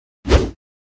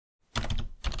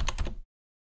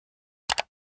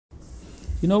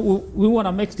You know, we want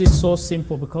to make this so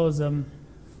simple because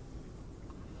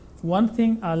one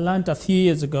thing I learned a few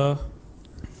years ago,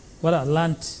 what I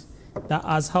learned that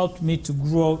has helped me to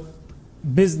grow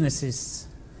businesses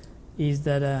is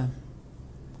that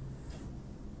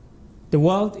the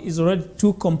world is already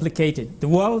too complicated. The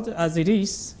world as it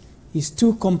is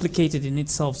too complicated in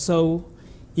itself. So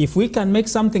if we can make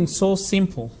something so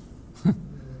simple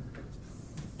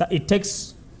that it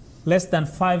takes less than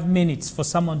 5 minutes for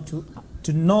someone to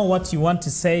know what you want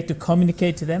to say, to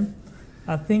communicate to them,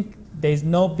 I think there is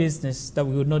no business that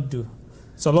we would not do,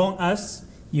 so long as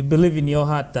you believe in your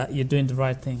heart that you're doing the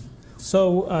right thing.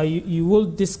 So you will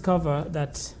discover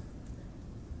that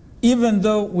even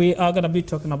though we are going to be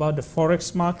talking about the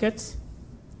Forex market,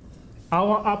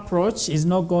 our approach is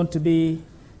not going to be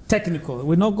technical.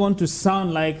 We're not going to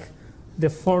sound like the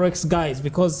Forex guys,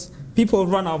 because people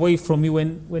run away from you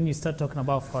when you start talking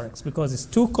about Forex, because it's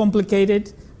too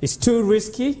complicated, it's too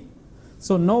risky,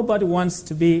 so nobody wants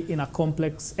to be in a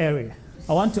complex area.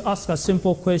 I want to ask a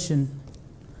simple question.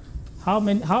 How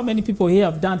many people here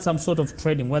have done some sort of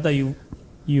trading, whether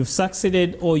you've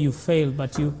succeeded or you failed,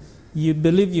 but you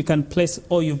believe you can place,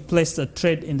 or you've placed a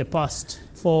trade in the past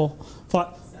for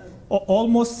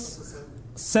almost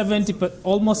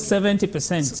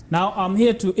 70%. Now I'm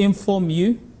here to inform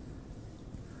you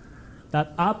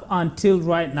that up until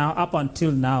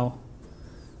now,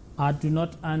 I do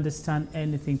not understand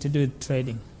anything to do with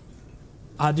trading.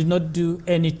 I do not do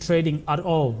any trading at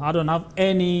all. I don't have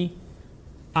any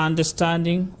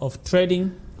understanding of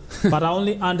trading, but I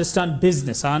only understand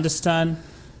business. I understand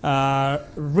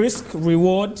risk,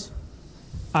 reward,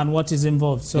 and what is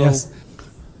involved. So yes.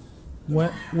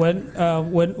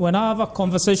 When I have a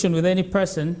conversation with any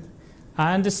person,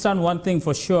 I understand one thing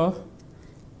for sure,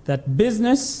 that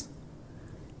business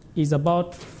is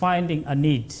about finding a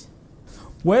need.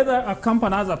 Whether a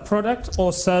company has a product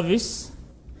or service,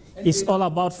 it's all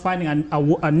about finding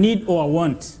a need or a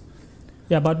want.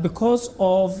 Yeah, but because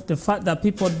of the fact that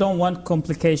people don't want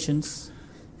complications,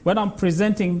 when I'm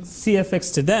presenting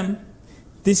CFX to them,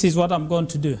 this is what I'm going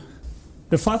to do.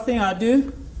 The first thing I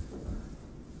do,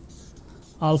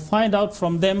 I'll find out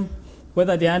from them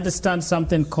whether they understand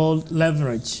something called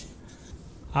leverage.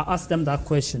 I ask them that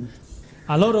question.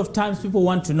 A lot of times people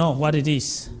want to know what it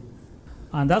is.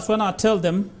 And that's when I tell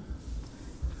them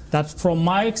that from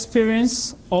my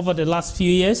experience over the last few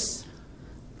years,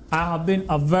 I have been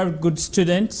a very good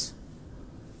student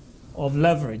of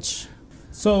leverage.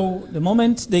 So the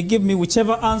moment they give me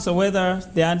whichever answer, whether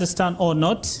they understand or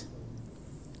not,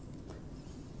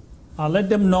 I'll let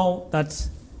them know that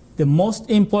the most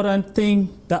important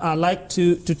thing that I like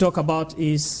to talk about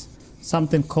is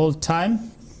something called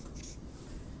time.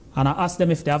 And I ask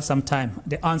them if they have some time.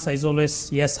 The answer is always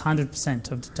yes,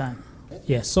 100% of the time.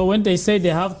 Yes. So when they say they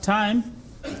have time,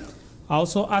 I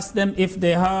also ask them if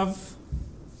they have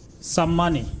some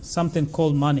money, something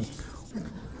called money.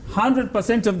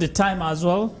 100% of the time as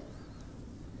well,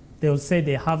 they will say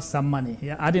they have some money.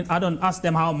 Yeah, I don't ask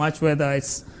them how much, whether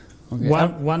it's okay,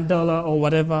 $1 or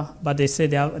whatever, but they say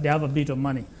they have a bit of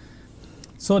money.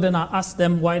 So then I ask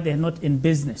them why they're not in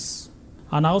business.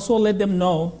 And I also let them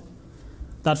know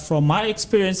that from my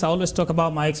experience, I always talk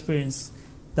about my experience,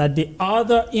 that the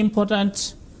other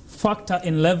important factor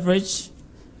in leverage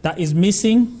that is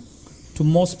missing to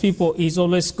most people is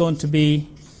always going to be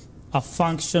a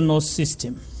functional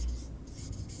system.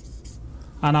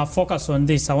 And I'll focus on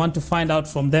this. I want to find out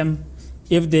from them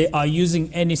if they are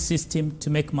using any system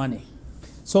to make money.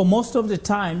 So most of the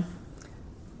time,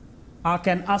 I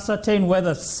can ascertain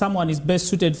whether someone is best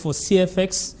suited for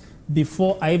CFX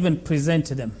before I even present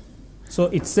to them. So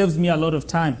it saves me a lot of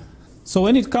time. So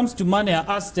when it comes to money, I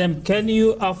ask them, can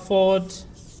you afford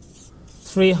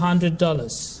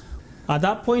 $300? At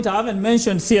that point, I haven't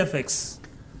mentioned CFX.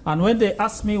 And when they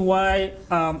ask me why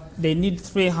they need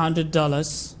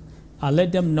 $300, I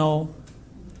let them know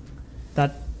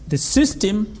that the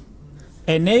system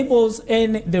enables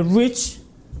the rich,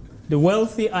 the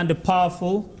wealthy, and the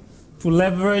powerful to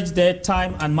leverage their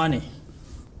time and money.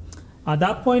 At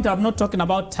that point, I'm not talking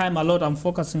about time a lot, I'm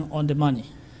focusing on the money.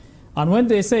 And when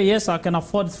they say, yes, I can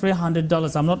afford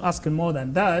 $300, I'm not asking more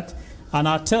than that. And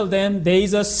I tell them there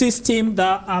is a system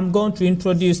that I'm going to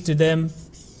introduce to them,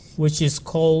 which is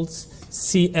called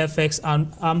CFX.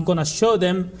 And I'm going to show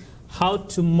them how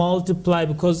to multiply,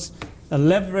 because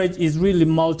leverage is really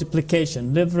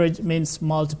multiplication. Leverage means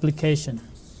multiplication.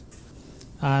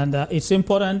 And it's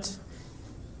important,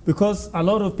 because a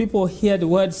lot of people hear the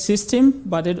word system,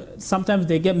 but sometimes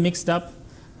they get mixed up.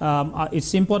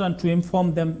 It's important to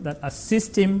inform them that a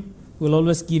system will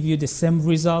always give you the same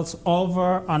results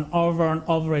over and over and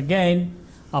over again,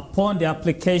 upon the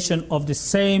application of the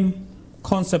same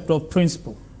concept of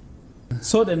principle.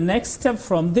 So the next step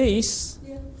from this,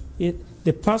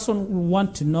 the person will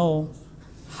want to know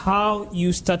how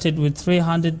you started with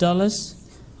 $300.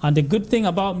 And the good thing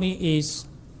about me is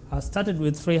I started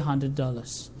with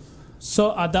 $300.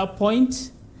 So at that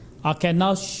point, I can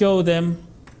now show them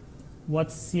what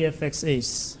CFX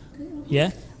is.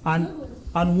 Yeah?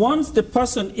 And once the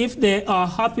person, if they are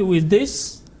happy with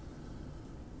this,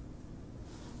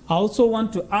 I also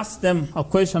want to ask them a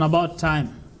question about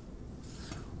time.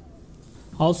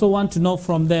 I also want to know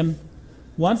from them,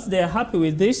 once they're happy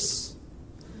with this,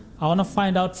 I want to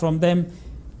find out from them,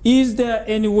 is there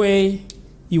any way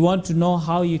you want to know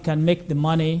how you can make the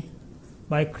money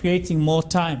by creating more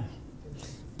time?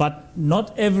 But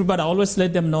not everybody, I always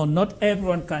let them know, not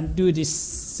everyone can do this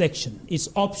section. It's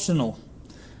optional.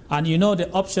 And you know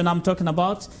the option I'm talking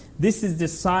about? This is the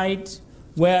side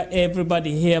where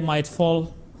everybody here might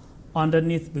fall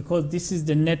underneath, because this is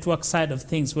the network side of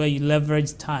things where you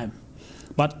leverage time.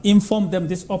 But inform them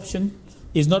this option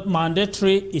is not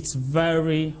mandatory, it's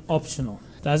very optional.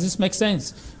 Does this make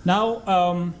sense?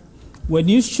 Now, when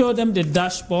you show them the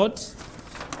dashboard,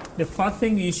 the first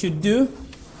thing you should do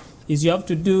is you have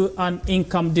to do an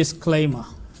income disclaimer.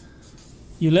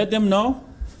 You let them know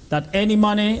that any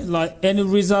money, like any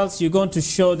results you're going to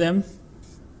show them,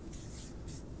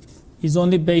 is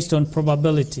only based on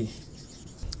probability.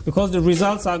 Because the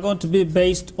results are going to be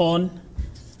based on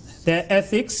their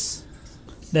ethics,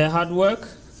 their hard work,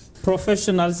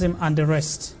 professionalism, and the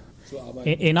rest.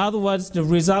 In other words, the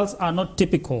results are not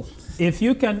typical. If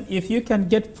you can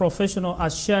get professional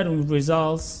at sharing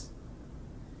results,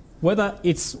 whether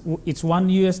it's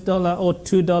 $1 US or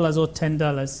 $2 or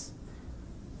 $10,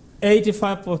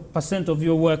 85% of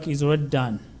your work is already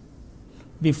done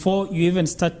before you even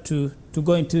start to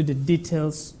go into the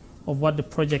details of what the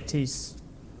project is.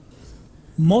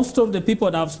 Most of the people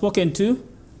that I've spoken to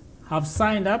have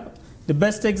signed up. The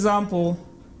best example,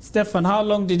 Stefan, how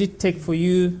long did it take for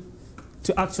you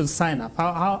to actually sign up?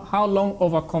 How long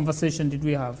of a conversation did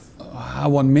we have?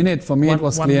 1 minute. For me, it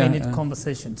was clear. 1 minute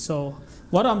conversation. So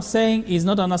what I'm saying is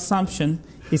not an assumption.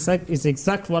 It's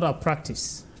exactly what I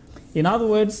practice. In other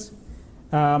words,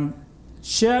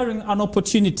 sharing an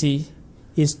opportunity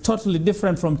is totally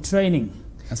different from training.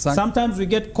 Exactly. Sometimes we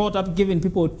get caught up giving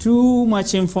people too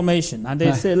much information, and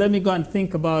they say, let me go and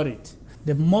think about it.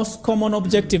 The most common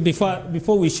objective,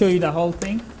 before we show you the whole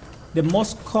thing, the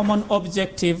most common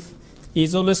objective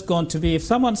is always going to be, if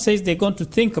someone says they're going to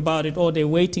think about it or they're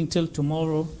waiting till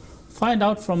tomorrow, find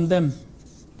out from them.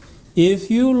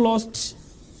 If you lost,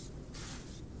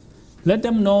 let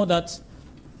them know that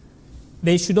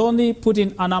they should only put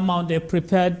in an amount they're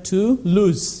prepared to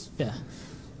lose. Yeah.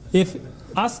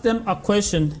 Ask them a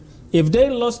question, if they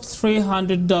lost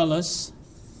 $300,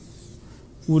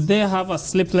 would they have a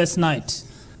sleepless night?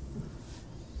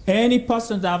 Any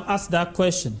person that I've asked that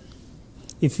question,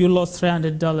 if you lost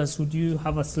 $300, would you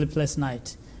have a sleepless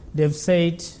night? They've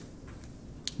said,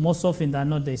 most often than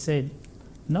not, they said,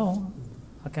 no,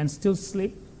 I can still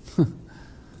sleep.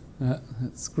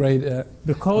 That's great.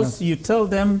 Because you tell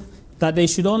them that they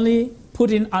should only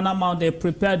put in an amount they're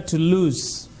prepared to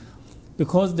lose.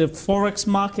 Because the Forex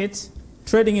market,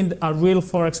 trading in a real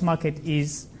Forex market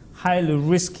is highly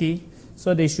risky,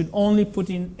 so they should only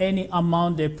put in any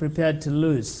amount they're prepared to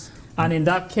lose. And in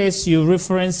that case, you're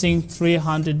referencing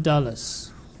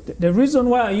 $300. The reason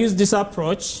why I use this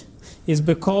approach is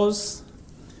because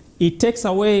it takes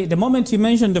away, the moment you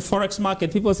mention the Forex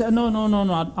market, people say, no,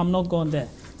 I'm not going there.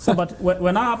 So, but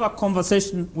when I have a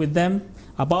conversation with them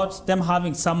about them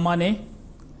having some money,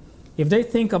 if they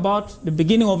think about the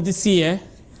beginning of this year,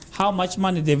 how much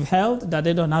money they've held that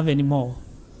they don't have anymore,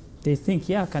 they think,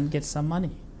 yeah, I can get some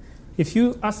money. If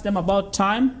you ask them about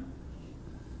time,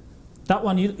 that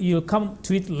one you'll come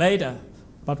to it later.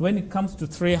 But when it comes to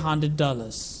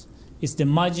 $300, it's the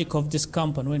magic of this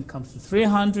company. When it comes to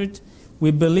 $300,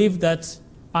 we believe that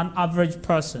an average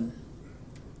person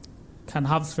can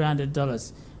have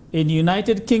 $300. In the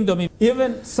United Kingdom,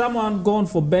 even someone going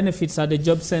for benefits at the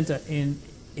job center in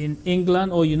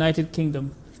England or United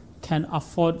Kingdom can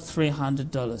afford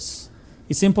 $300.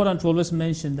 It's important to always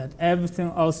mention that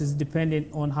everything else is dependent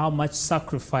on how much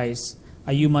sacrifice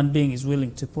a human being is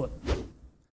willing to put.